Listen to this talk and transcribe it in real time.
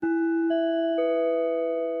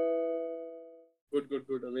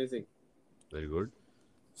Good. Amazing. Very good.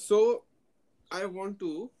 So, I want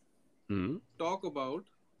to Hmm. talk about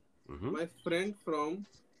Mm-hmm. my friend from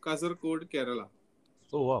Kasargkod, Kerala.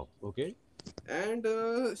 Oh, wow. Okay. And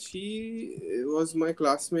she was my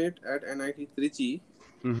classmate at NIT Trichy.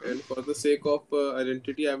 Mm-hmm. And for the sake of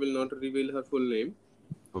identity, I will not reveal her full name.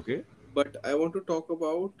 Okay. But I want to talk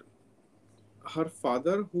about her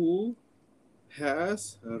father who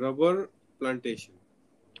has rubber plantation.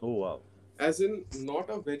 Oh, wow. As in, not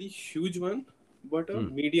a very huge one, but a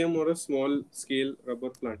Hmm. medium or a small scale rubber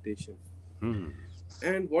plantation. Hmm.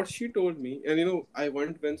 And what she told me, and I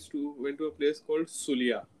went to a place called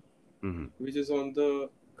Sulia, Hmm. which is on the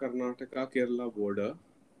Karnataka Kerala border,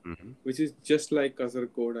 Hmm. which is just like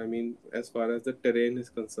Kasargkod. I mean, as far as the terrain is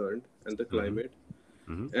concerned and the Hmm. climate.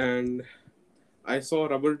 Hmm. And I saw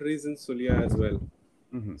rubber trees in Sulia as well,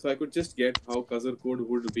 Hmm. so I could just get how Kasargkod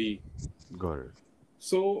would be. Got it.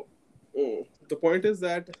 So the point is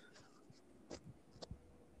that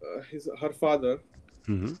her father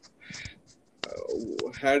Hmm.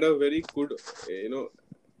 had a very good,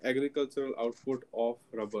 agricultural output of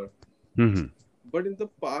rubber. Hmm. But in the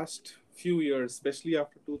past few years, especially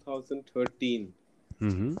after 2013,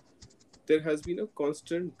 Hmm. there has been a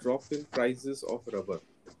constant drop in prices of rubber,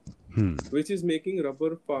 Hmm. which is making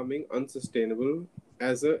rubber farming unsustainable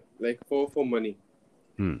as a like for money.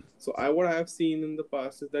 Hmm. So what I have seen in the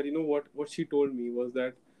past is that what she told me was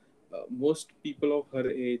that most people of her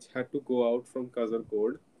age had to go out from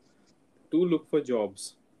Kasargod to look for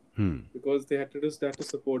jobs Hmm. because they had to do that to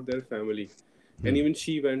support their family. And Hmm. even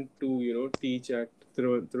she went to teach at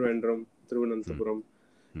Hmm. Thiruvananthapuram,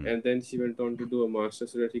 Hmm. and then she went on to do a master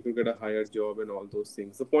so that he could get a higher job and all those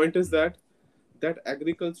things. The point is that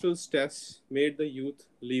agricultural stress made the youth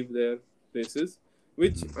leave their places,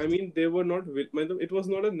 which I mean they were not. मतलब it was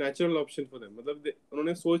not a natural option for them. मतलब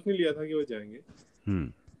उन्होंने सोच नहीं लिया था कि वो जाएंगे, Hmm.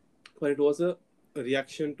 but it was a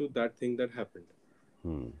reaction to that thing that happened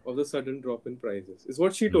Hmm. of the sudden drop in prices. Is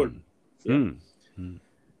what she told Hmm. me. Yeah. Hmm. Hmm.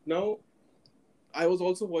 Now I was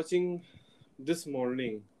also watching this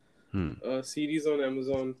morning Hmm. a series on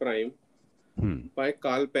Amazon Prime Hmm. by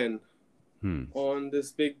Carl Penn Hmm. on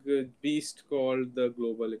this big beast called the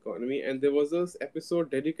global economy, and there was this episode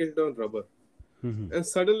dedicated on rubber. Hmm. And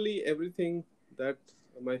suddenly, everything that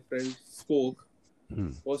my friend spoke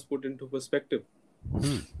Hmm. was put into perspective.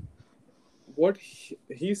 Hmm. What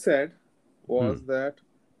he said Hmm. was that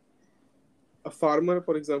a farmer,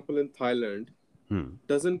 for example, in Thailand, Hmm.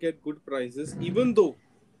 doesn't get good prices, even though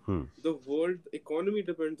Hmm. the world economy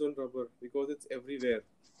depends on rubber because it's everywhere.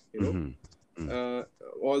 You know, Hmm. Hmm.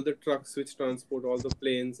 all the trucks which transport, all the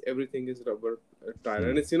planes, everything is rubber tire, Hmm.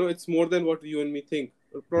 and it's more than what you and me think.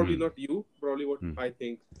 Probably Hmm. not you, probably what Hmm. I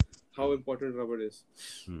think, how important rubber is.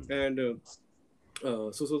 Hmm. And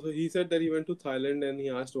so he said that he went to Thailand and he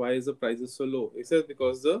asked why is the prices so low. He said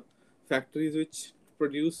because the factories which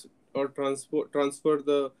produce or transfer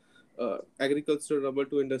the agricultural rubber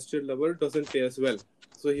to industrial rubber doesn't pay as well.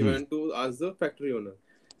 So he Hmm. went to ask the factory owner.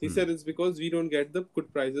 He Hmm. said it's because we don't get the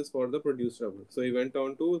good prices for the produced rubber. So he went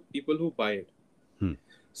on to people who buy it. Hmm.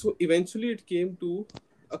 So eventually it came to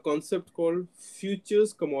a concept called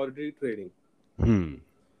futures commodity trading. Hmm.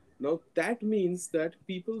 Now that means that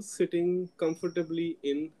people sitting comfortably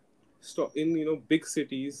in stock in big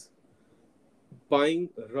cities buying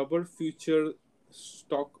rubber future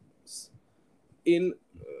stocks in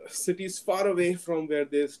cities far away from where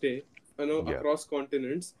they stay, Yeah. across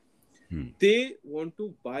continents, Hmm. they want to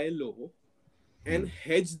buy low Hmm. and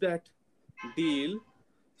hedge that deal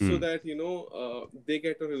so Hmm. that they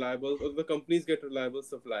get a reliable or the companies get reliable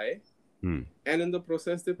supply, Hmm. and in the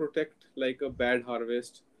process they protect like a bad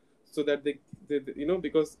harvest so that they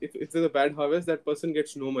because if there's a bad harvest that person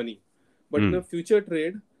gets no money, but in Hmm. a future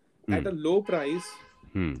trade at Hmm. a low price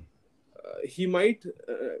Hmm. he might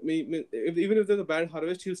even if there's a bad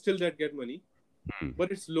harvest he'll still get money, Hmm.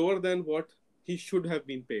 but it's lower than what he should have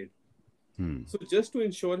been paid. Hmm. So just to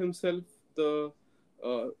ensure himself, the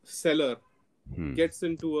seller Hmm. gets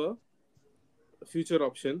into a future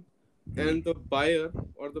option, Hmm. and the buyer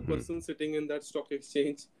or the Hmm. person sitting in that stock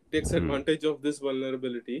exchange takes Hmm. advantage of this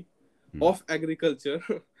vulnerability Hmm. of agriculture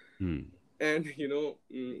Hmm. and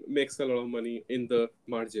makes a lot of money in the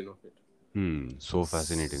margin of it. Hmm. So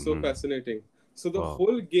fascinating. So Hmm. fascinating. So the Wow.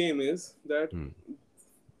 whole game is that Hmm.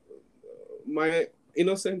 my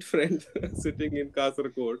innocent friend sitting in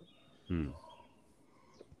Kasargod Hmm.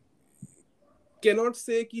 cannot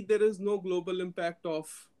say that there is no global impact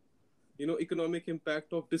of economic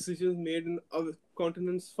impact of decisions made in other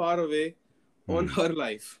continents far away on Hmm. her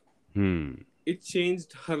life. Hmm. It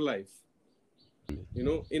changed her life,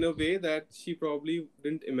 in a way that she probably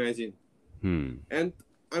didn't imagine. Hmm. And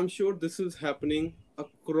I'm sure this is happening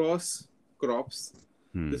across crops.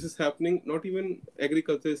 This Hmm. is happening not even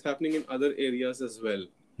agriculture, is happening in other areas as well.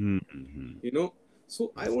 Hmm. Hmm. You know,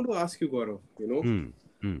 so I want to ask you, Gaurav. Hmm.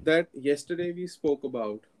 Hmm. That yesterday we spoke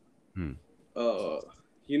about, Hmm. uh,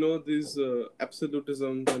 these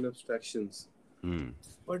absolutisms and abstractions. Hmm.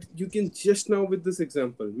 But you can just now, with this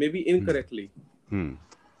example, maybe Hmm. incorrectly, Hmm.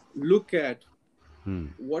 look at Hmm.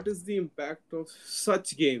 what is the impact of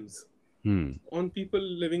such games Hmm. on people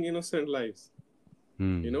living innocent lives.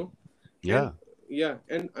 Hmm. You know, and Yeah. yeah,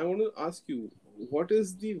 and I want to ask you, what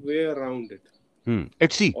is the way around it? Hmm.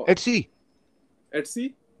 Etsy. Or Etsy. Etsy?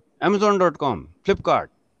 Amazon.com. Flipkart.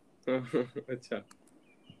 Acha.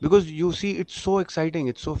 Because you see, it's so exciting.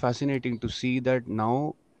 It's so fascinating to see that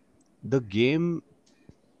now the game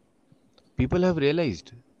people have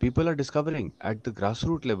realized, people are discovering at the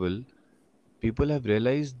grassroots level, people have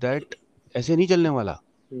realized that ऐसे नहीं चलने वाला,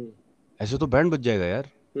 Hmm. ऐसे तो band बज जाएगा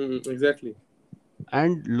यार. Exactly.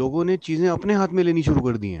 And लोगों ने चीजें अपने हाथ में लेनी शुरू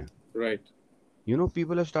कर दी हैं. Right.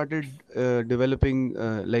 People have started developing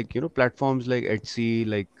like platforms like Etsy,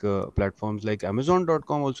 like platforms like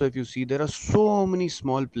Amazon.com. Also, if you see, there are so many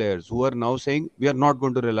small players who are now saying we are not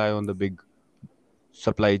going to rely on the big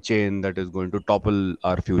supply chain that is going to topple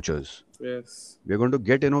our futures. Yes. We're going to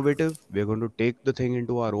get innovative. We're going to take the thing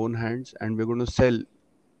into our own hands, and we're going to sell,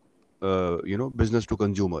 business to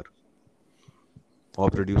consumer or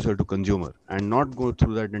producer to consumer, and not go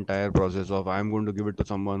through that entire process of I'm going to give it to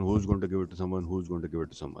someone who's going to give it to someone who's going to give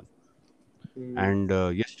it to someone. Hmm. And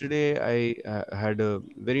yesterday, I had a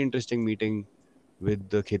very interesting meeting with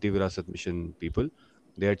the Kheti Virasat Mission people.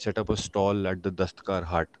 They had set up a stall at the Dastkar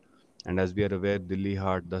Haat. And as we are aware, Delhi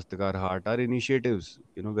Haat, Dastkar Haat are initiatives,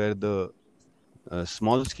 where the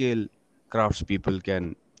small scale crafts people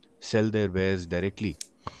can sell their wares directly.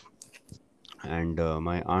 And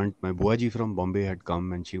my aunt, my buaji from Bombay had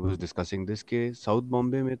come and she was discussing this case. South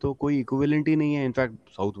Bombay में तो कोई equivalent ही नहीं है. In fact,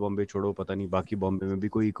 South Bombay छोड़ो, पता नहीं बाकी Bombay में भी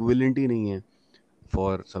कोई equivalent ही नहीं है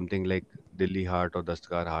for something like Delhi heart और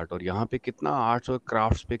दस्तकार हार्ट. और यहाँ पे कितना आर्ट्स और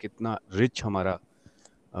क्राफ्ट्स पे कितना रिच हमारा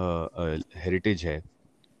हेरिटेज है.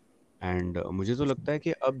 एंड मुझे तो लगता है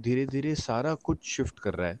कि अब धीरे धीरे सारा कुछ शिफ्ट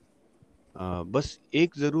कर रहा है. बस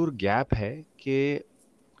एक ज़रूर गैप है कि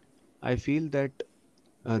I feel that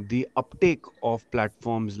the uptake of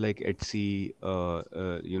platforms like Etsy,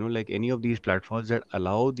 like any of these platforms that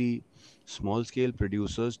allow the small scale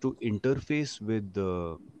producers to interface with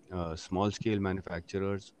the small scale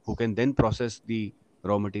manufacturers who can then process the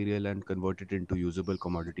raw material and convert it into usable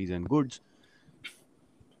commodities and goods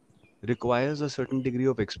requires a certain degree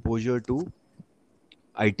of exposure to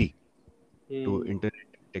IT, to Hmm.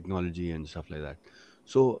 internet technology and stuff like that.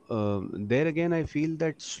 So there again, I feel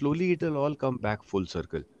that slowly it will all come back full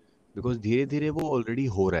circle because धीरे धीरे वो already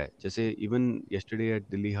हो रहा है. जैसे even yesterday at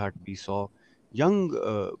Delhi Haat we saw young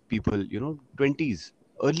people, 20s,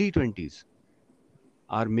 early 20s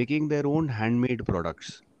are making their own handmade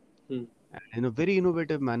products. Hmm. And in a very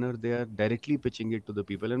innovative manner, they are directly pitching it to the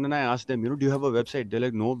people. And when I ask them, do you have a website? They're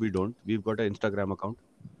like, no, we don't. We've got an Instagram account.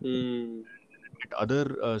 Hmm. Met other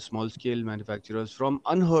small scale manufacturers from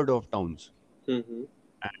unheard of towns. Hmm.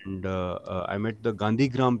 And I met the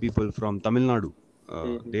Gandhigram people from Tamil Nadu.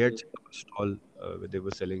 Hmm. They had Hmm. set up a stall where they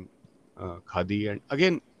were selling khadi. And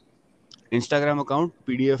again, Instagram account,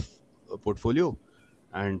 PDF portfolio.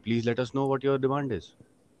 And please let us know what your demand is.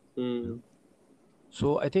 You Hmm. know?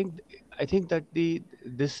 So I think that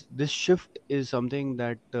this shift is something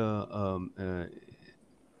that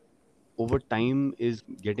over time is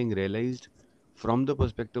getting realized from the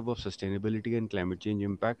perspective of sustainability and climate change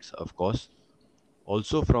impacts, of course,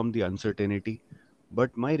 also from the uncertainty.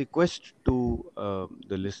 But my request to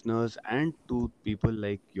the listeners and to people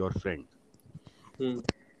like your friend Hmm.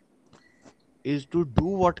 is to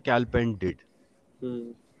do what Calpen did. Hmm.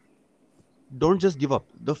 Don't just give up.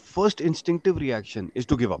 The first instinctive reaction is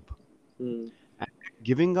to give up. Hmm. And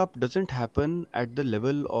giving up doesn't happen at the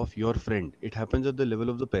level of your friend. It happens at the level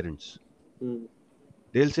of the parents. Hmm.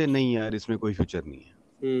 They'll say नहीं यार इसमें कोई future नहीं है.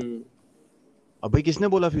 Hmm. अब भाई किसने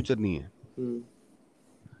बोला फ्यूचर नहीं है? Hmm.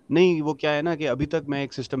 नहीं, वो क्या है ना कि अभी तक मैं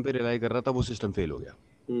एक सिस्टम पे रिलाई कर रहा था, वो सिस्टम फेल हो गया.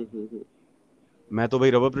 Hmm. Hmm. मैं तो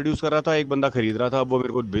भाई रबर प्रोड्यूस कर रहा था, एक बंदा खरीद रहा था, अब वो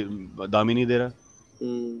मेरे को दाम ही नहीं दे रहा.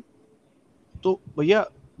 Hmm. तो भैया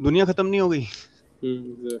दुनिया खत्म नहीं हो गई.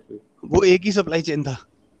 Exactly. वो एक ही सप्लाई चेन था.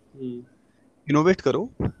 Hmm. इनोवेट करो.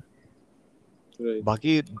 Right.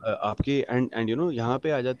 बाकी आपके एंड यहाँ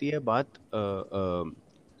पे आ जाती है बात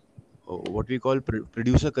what we call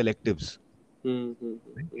producer collectives, Hmm. Hmm.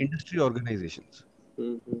 Hmm. Industry organisations.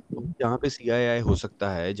 Hmm. Hmm. Hmm. जहाँ पे सीआईआई हो सकता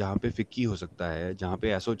है, जहाँ पे फिक्की हो सकता है, जहाँ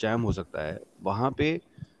पे एसोचैम हो सकता है, वहाँ पे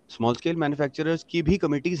स्मॉल स्केल मैन्युफैक्चरर्स की भी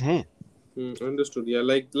कमिटीज हैं, Understood. Yeah,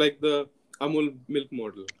 like the Amul milk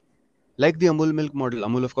model. like the Amul milk model.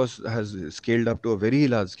 Amul, of course, has scaled up to a very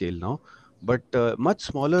large scale now, but much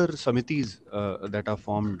smaller samitis that are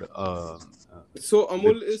formed So with.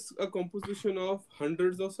 Amul is a composition of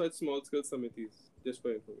hundreds of such small scale samitis. Just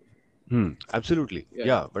for information. Absolutely, Yeah,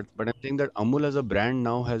 yeah, yeah. But I'm saying that Amul as a brand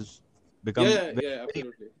now has yeah, become yeah, very, yeah. very.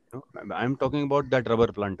 Absolutely. I'm talking about that rubber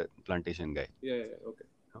plantation guy. Yeah, yeah, yeah. Okay.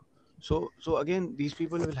 So again, these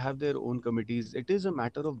people will have their own committees. It is a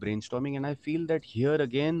matter of brainstorming, and I feel that here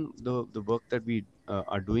again, the work that we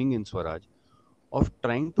are doing in Swaraj of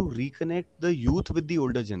trying to reconnect the youth with the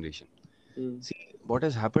older generation. Hmm. See what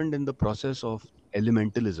has happened in the process of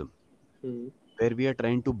elementalism, Hmm. where we are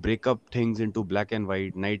trying to break up things into black and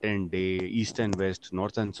white, night and day, east and west,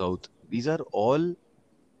 north and south. These are all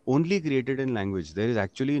only created in language. There is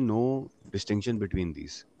actually no distinction between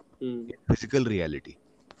these Hmm. in physical reality,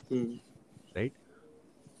 Hmm. right?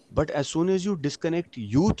 But as soon as you disconnect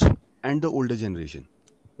youth and the older generation,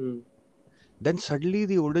 Hmm. then suddenly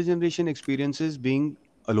the older generation experiences being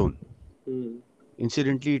alone. Hmm.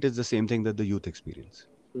 Incidentally, it is the same thing that the youth experience.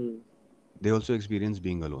 Hmm. They also experience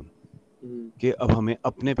being alone. Hmm. कि अब हमें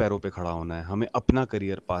अपने पैरों पे खड़ा होना है, हमें अपना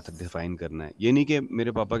करियर पाथ डिफाइन करना है। ये नहीं कि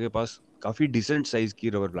मेरे पापा के पास काफ़ी डिसेंट साइज़ की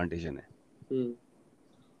रबर प्लांटेशन है, Hmm.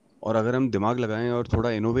 और अगर हम दिमाग लगाएँ और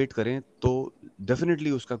थोड़ा इनोवेट करें, तो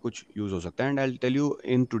डेफ़िनिटली उसका कुछ यूज़ हो सकता है। And I will tell you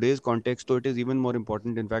in today's context, तो it is even more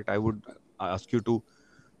important. In fact, I would ask you to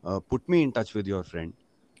put me in touch with your friend,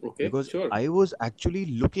 Okay. because Sure. I was actually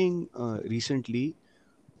looking recently.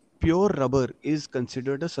 Pure rubber is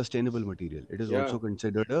considered a sustainable material. It is Yeah. also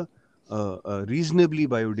considered a reasonably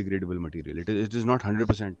biodegradable material. It is not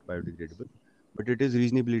 100% biodegradable, but it is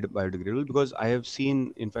reasonably biodegradable, because I have seen,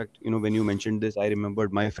 in fact, when you mentioned this, I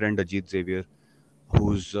remembered my friend Ajit Xavier,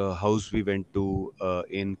 whose house we went to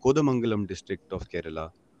in Kodamangalam district of Kerala.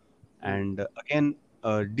 Hmm. And again,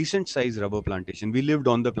 a decent sized rubber plantation. We lived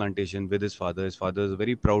on the plantation with his father. His father is a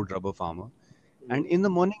very proud rubber farmer. And Hmm. in the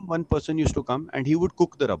morning, one person used to come and he would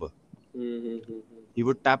cook the rubber. Hmm. Hmm. Hmm. He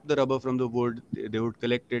would tap the rubber from the wood. They would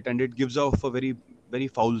collect it, and it gives off a very, very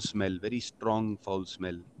foul smell, very strong foul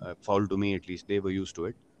smell. Foul to me, at least. They were used to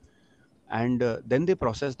it. And then they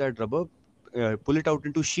process that rubber, pull it out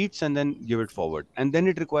into sheets, and then give it forward. And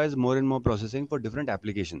then it requires more and more processing for different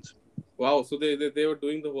applications. Wow. So they were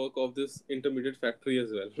doing the work of this intermediate factory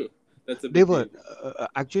as well. That's a big they were deal.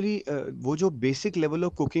 Actually वो जो basic level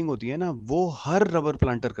of cooking होती है ना, वो हर rubber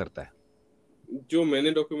planter करता है। जो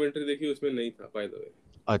मैंने डॉक्यूमेंट्री देखी उसमें नहीं था बाय द वे.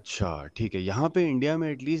 अच्छा, ठीक है। यहाँ पे इंडिया में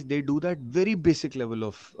at least they do that very basic level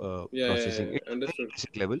of Yeah, yeah, yeah, processing. yeah. It's very Understood.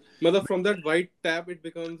 Basic level, Mother, from but that white tap, it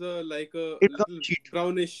becomes a like a it becomes little sheet.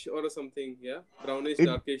 brownish or something. Yeah, brownish, it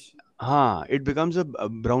darkish, हाँ, it becomes a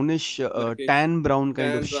brownish, darkish, tan brown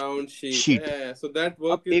kind of tan brown sheet. Yeah, sheet. yeah, yeah. So that अब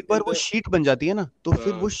work is एक बार in वो the sheet बन जाती है ना, तो फिर वो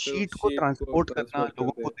फिर वो शीट को शीट को ट्रांसपोर्ट करना, ट्रांसपोर्ट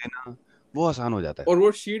लोगों करते को हैं. देना, वो आसान हो जाता है। और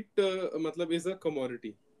वो शीट मतलब is a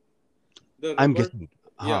commodity. The I am rubber. गेसिंग।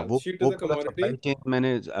 हाँ, या वो शीट वो इज अ पूरा कमोडिटी. सप्लाई चेन मैंने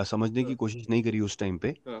समझने की हाँ कोशिश नहीं करी उस टाइम पे,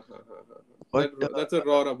 हाँ हाँ हाँ हाँ. But That's a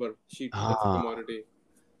raw rubber sheet. That's a हाँ, commodity.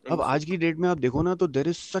 अब Understood. आज की डेट में आप देखो ना, तो there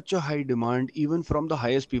is such a high demand even from the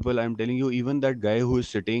highest people. I am telling you, even that guy who is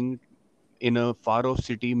sitting in a far off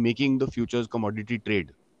city making the future's commodity trade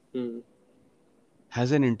Hmm.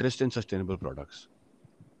 has an interest in sustainable products,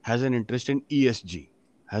 has an interest in ESG,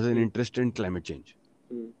 has an Hmm. interest in climate change.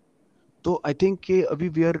 Hmm. So I think कि अभी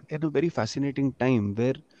we are in a very fascinating time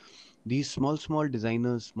where these small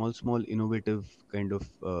designers, small innovative kind of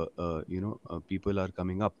people are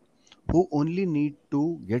coming up, who only need to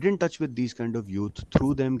get in touch with these kind of youth,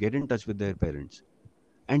 through them get in touch with their parents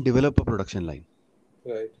and develop a production line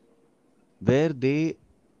Right. where they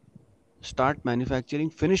start manufacturing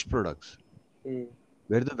finished products, Hmm.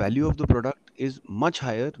 where the value of the product is much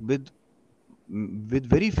higher with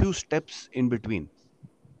very few steps in between.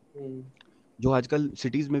 Hmm. जो आजकल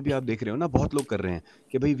cities में भी आप देख रहे हो ना, बहुत लोग कर रहे हैं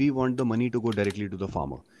कि भाई we want the money to go directly to the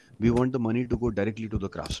farmer, we want the money to go directly to the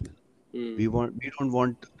craftsman, Hmm. we don't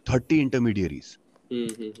want 30 intermediaries, Hmm.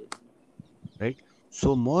 Hmm. right?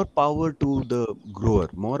 So more power to the grower,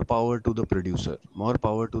 more power to the producer, more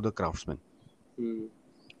power to the craftsman. Hmm.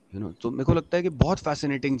 तो मेरे को लगता है कि बहुत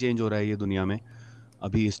fascinating change हो रहा है ये दुनिया में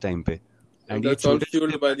अभी इस टाइम पे। And एंड ये that's all छोटे छोटे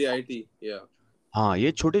fueled by the platforms, IT. Yeah. हाँ,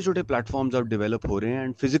 ये छोटे-छोटे प्लेटफ़ॉर्म्स अब डेवलप हो रहे हैं,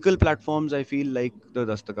 and physical platforms I feel like the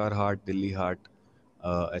दस्तकार Haat, Delhi Haat,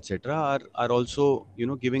 etcetera are also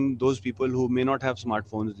giving those people who may not have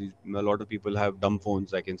smartphones. A lot of people have dumb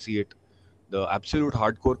phones. I can see it. The absolute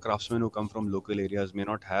hardcore craftsmen who come from local areas may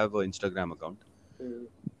not have an Instagram account. Hmm.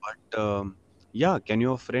 But yeah, can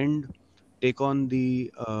your friend take on the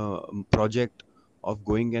project of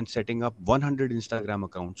going and setting up 100 Instagram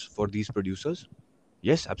accounts for these producers?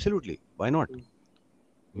 Yes, absolutely. Why not?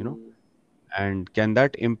 You know, Mm, and can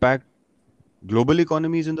that impact global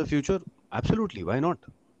economies in the future? Absolutely. Why not?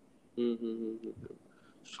 mm, mm, mm,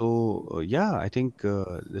 So, yeah, I think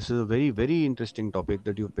this is a very, very interesting topic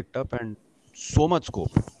that you've picked up, and so much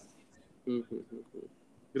scope. mm, mm, mm.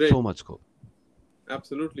 So Great. much scope.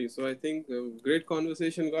 Absolutely. So I think great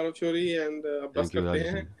conversation, Gaurav Shori, and अब बस Thank you, करते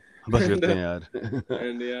हैं. Rajesh. बस And करते हैं यार.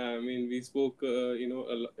 and yeah, I mean, we spoke,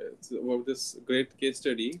 it's about this great case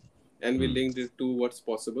study, and we Hmm, linked it to what's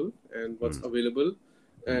possible and what's hmm, available,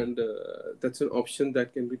 hmm, and that's an option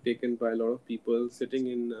that can be taken by a lot of people sitting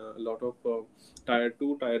in a lot of tier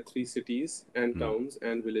two, tier three cities and hmm. towns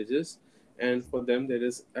and villages, and for them there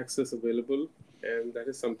is access available, and that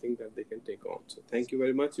is something that they can take on. So thank you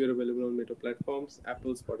very much. We're available on Meta platforms,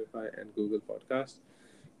 Apple, Spotify, and Google Podcast.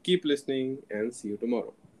 Keep listening, and see you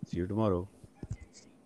tomorrow. See you tomorrow.